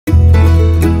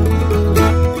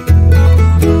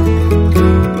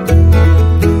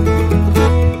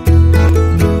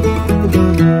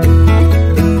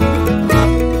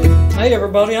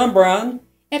I'm Bryan.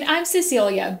 And I'm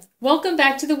Cecelia. Welcome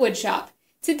back to the woodshop.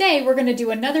 Today we're going to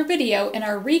do another video in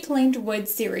our reclaimed wood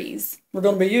series. We're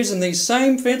going to be using these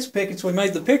same fence pickets we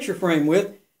made the picture frame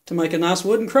with to make a nice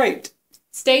wooden crate.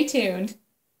 Stay tuned.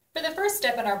 For the first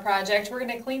step in our project, we're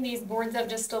going to clean these boards up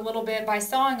just a little bit by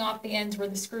sawing off the ends where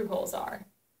the screw holes are.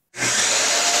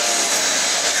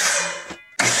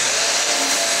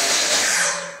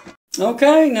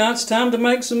 Okay, now it's time to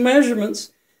make some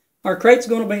measurements. Our crate's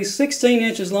going to be 16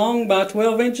 inches long by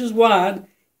 12 inches wide,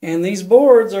 and these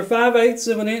boards are 5/8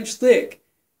 of an inch thick.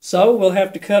 So we'll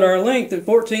have to cut our length at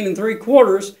 14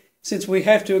 3/4 since we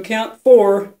have to account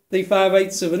for the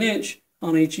 5/8 of an inch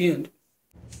on each end.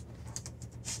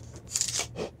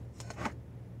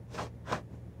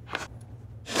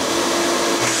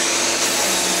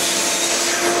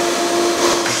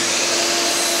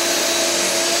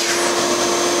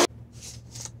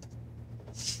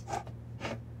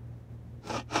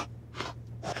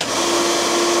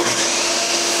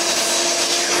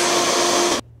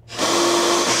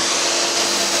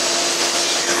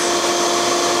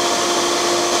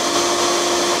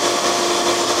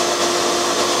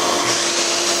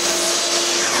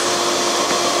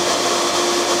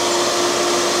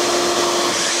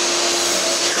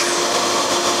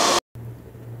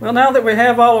 Well, now that we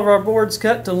have all of our boards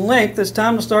cut to length, it's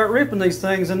time to start ripping these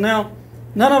things. And now,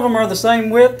 none of them are the same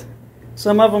width.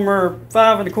 Some of them are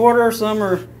 5 1/4, some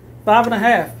are 5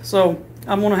 1/2. So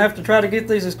I'm going to have to try to get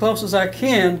these as close as I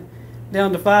can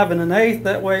down to 5 1/8.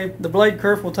 That way the blade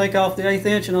kerf will take off the 1/8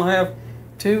 inch and I'll have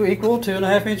two equal 2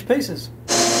 1/2 inch pieces.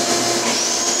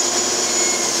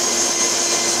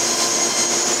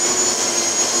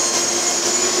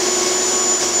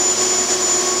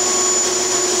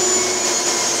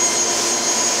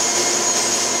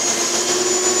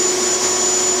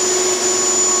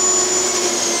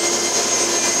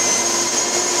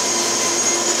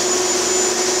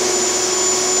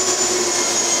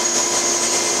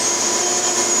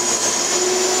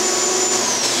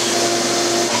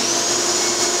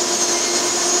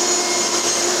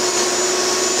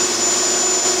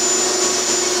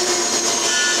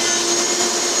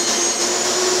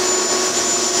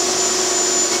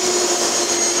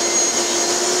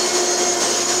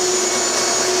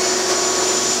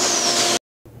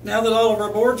 Now that all of our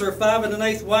boards are 5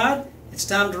 1/8 wide, it's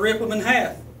time to rip them in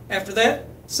half. After that,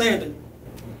 sanding.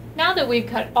 Now that we've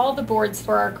cut all the boards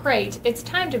for our crate, it's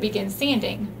time to begin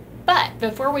sanding. But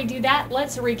before we do that,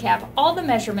 let's recap all the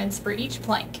measurements for each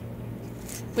plank.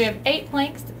 We have 8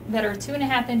 planks that are 2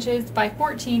 1/2 inches by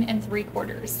 14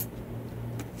 3/4.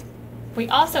 We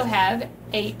also have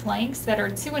 8 planks that are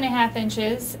 2 1/2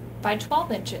 inches by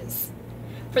 12 inches.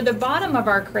 For the bottom of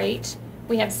our crate,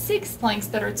 we have 6 planks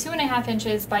that are 2 1/2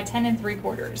 inches by 10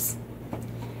 3/4.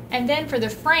 And then for the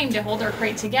frame to hold our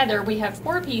crate together, we have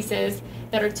 4 pieces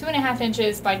that are 2 1/2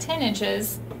 inches by 10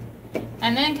 inches.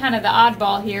 And then kind of the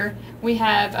oddball here, we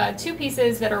have 2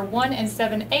 pieces that are 1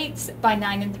 7/8 by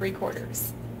 9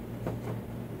 3/4.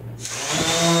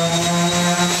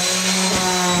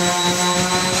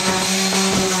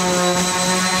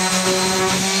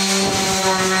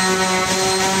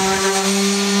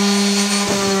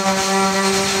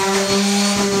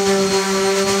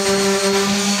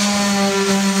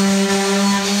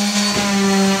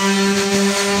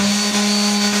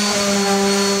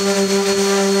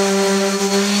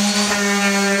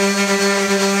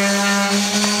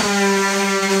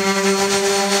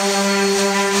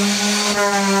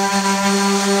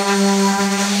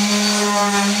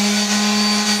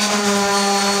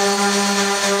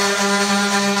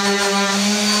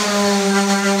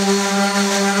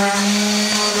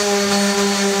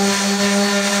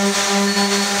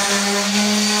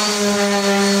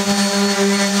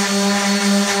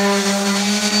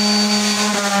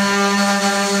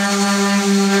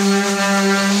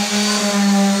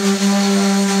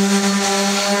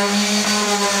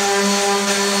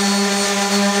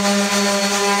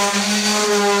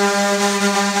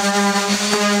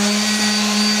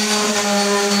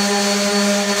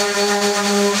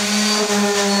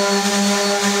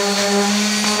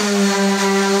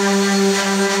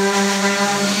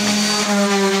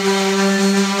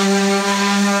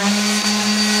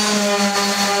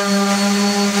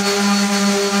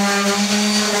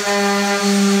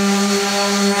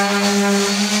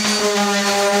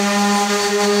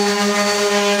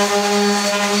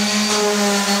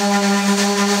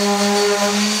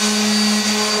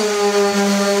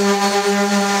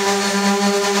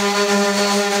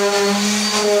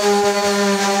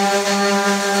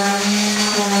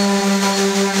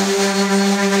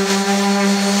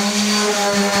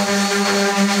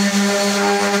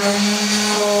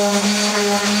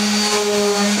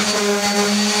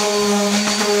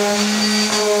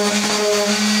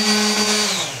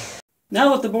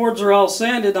 Now that the boards are all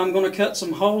sanded, I'm going to cut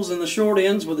some holes in the short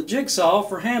ends with a jigsaw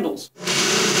for handles.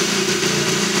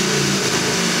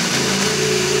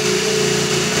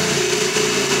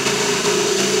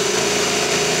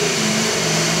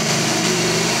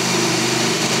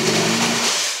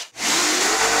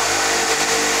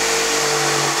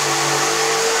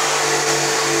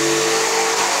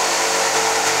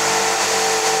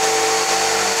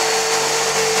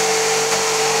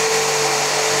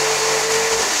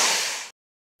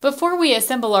 Before we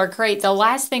assemble our crate, the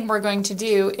last thing we're going to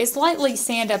do is lightly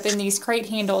sand up in these crate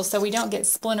handles so we don't get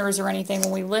splinters or anything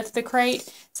when we lift the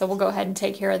crate. So we'll go ahead and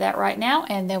take care of that right now,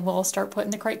 and then we'll start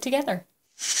putting the crate together.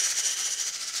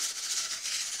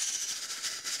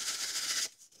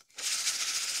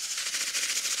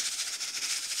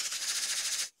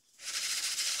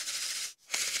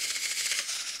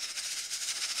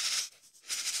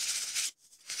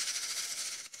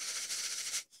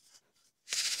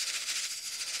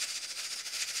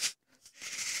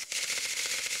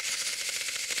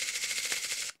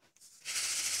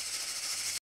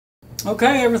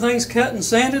 Okay, everything's cut and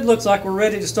sanded. Looks like we're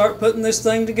ready to start putting this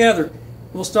thing together.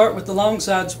 We'll start with the long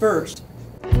sides first.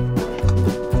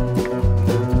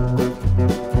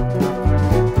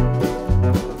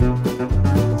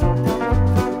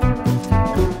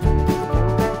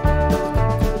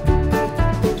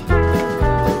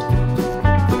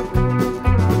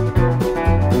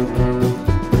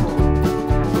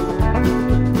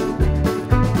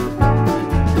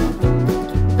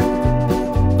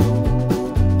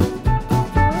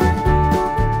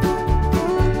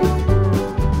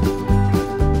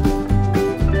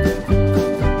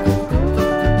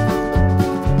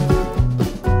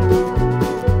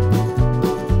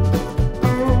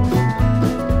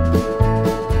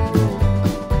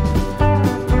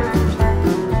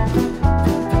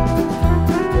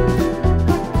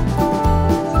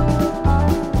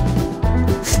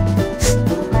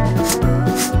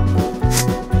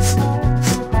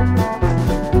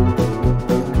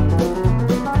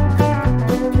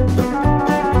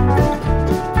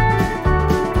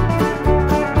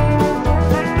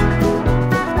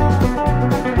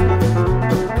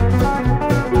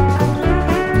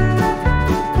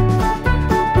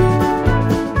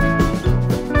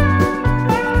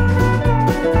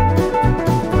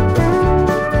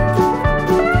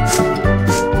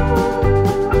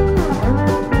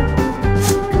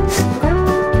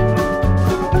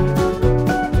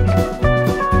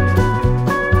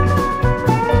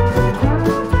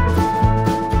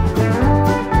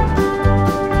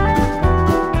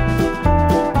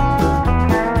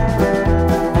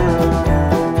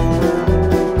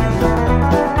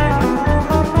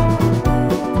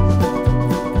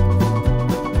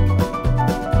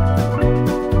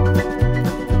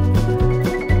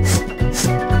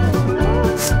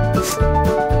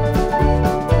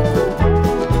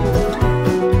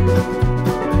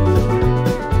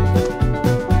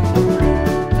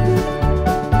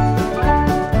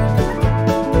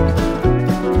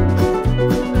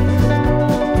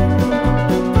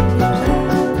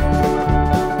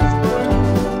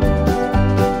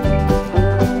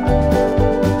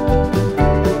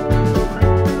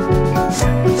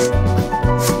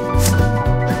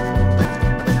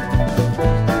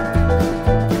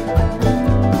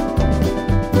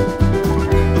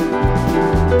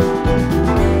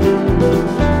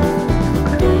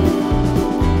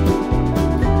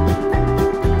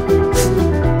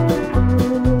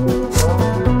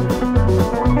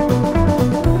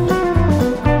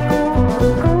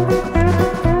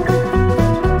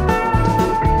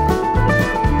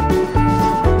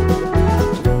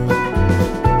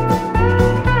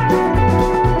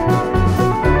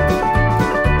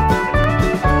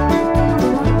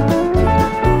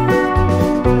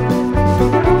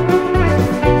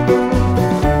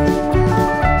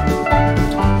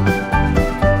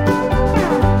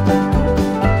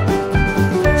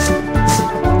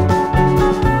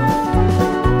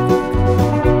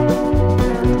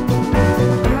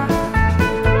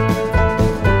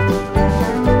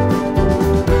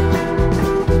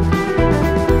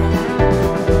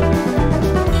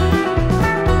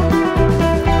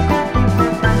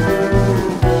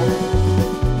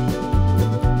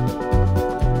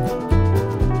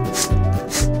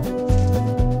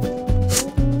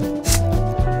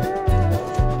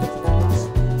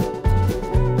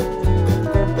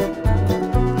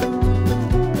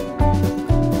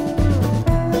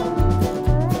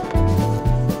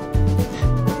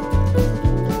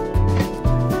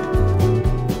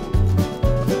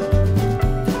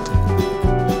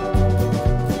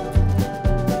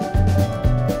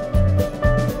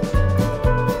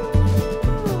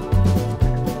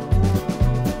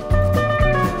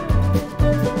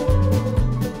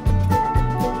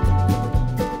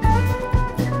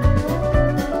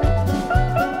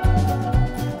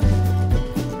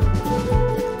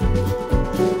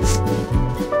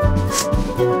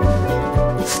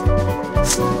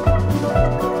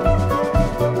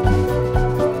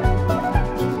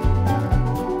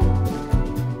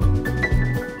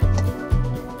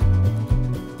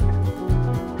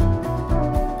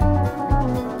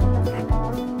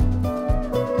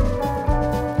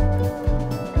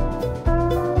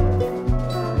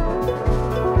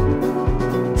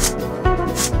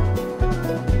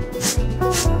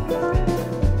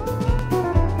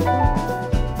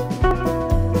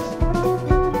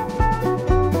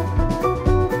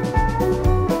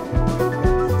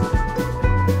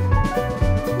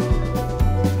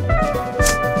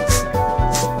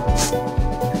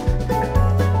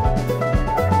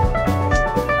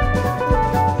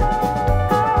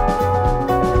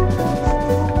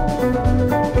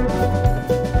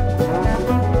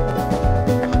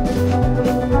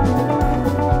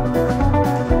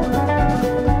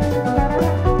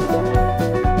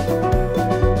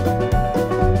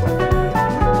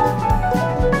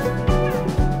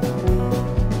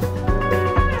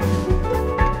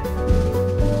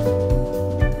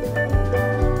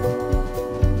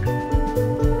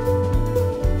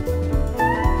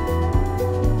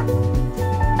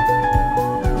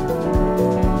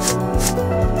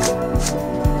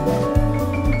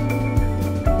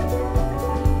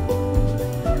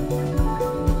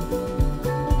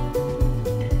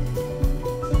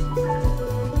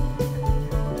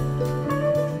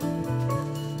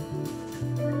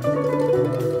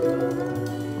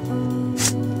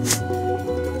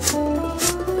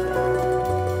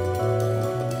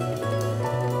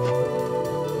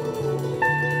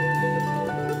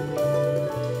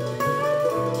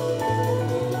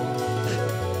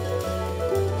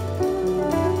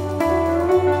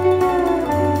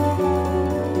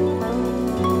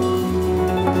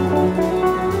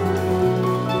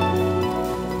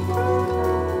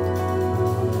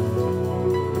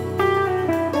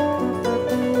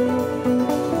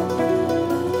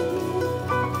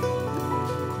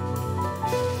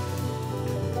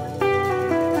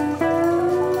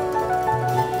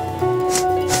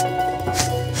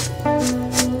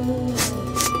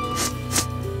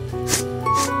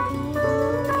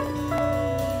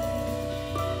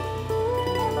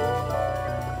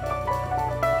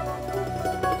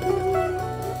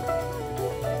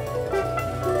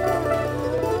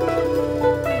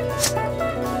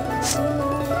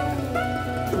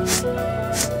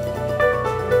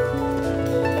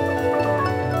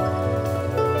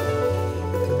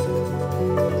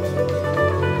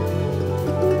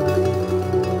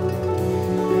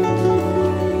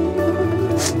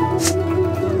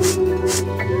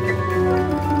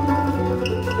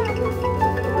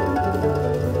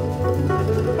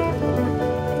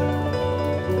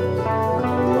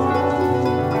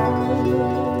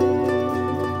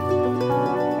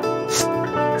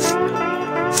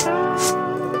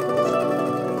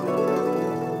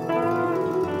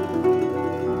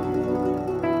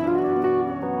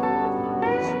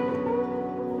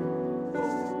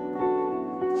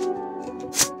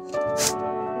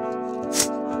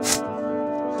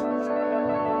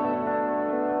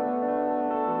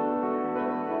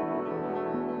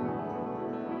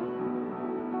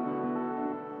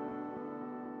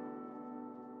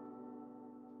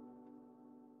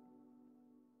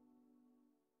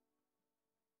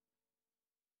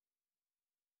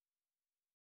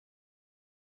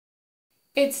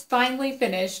 It's finally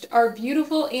finished, our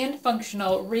beautiful and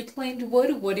functional reclaimed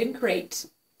wood wooden crate.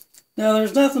 Now,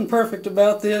 there's nothing perfect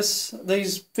about this.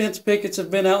 These fence pickets have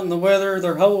been out in the weather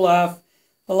their whole life.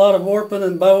 A lot of warping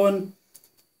and bowing.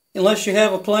 Unless you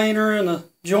have a planer and a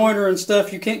joiner and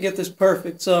stuff, you can't get this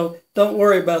perfect, so don't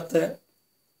worry about that.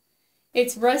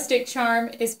 Its rustic charm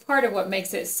is part of what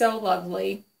makes it so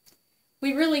lovely.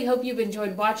 We really hope you've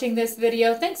enjoyed watching this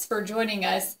video. Thanks for joining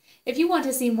us. If you want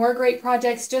to see more great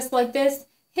projects just like this,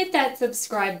 hit that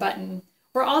subscribe button.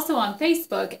 We're also on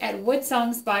Facebook at Wood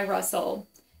Songs by Russell.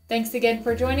 Thanks again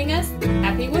for joining us.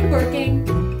 Happy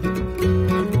woodworking!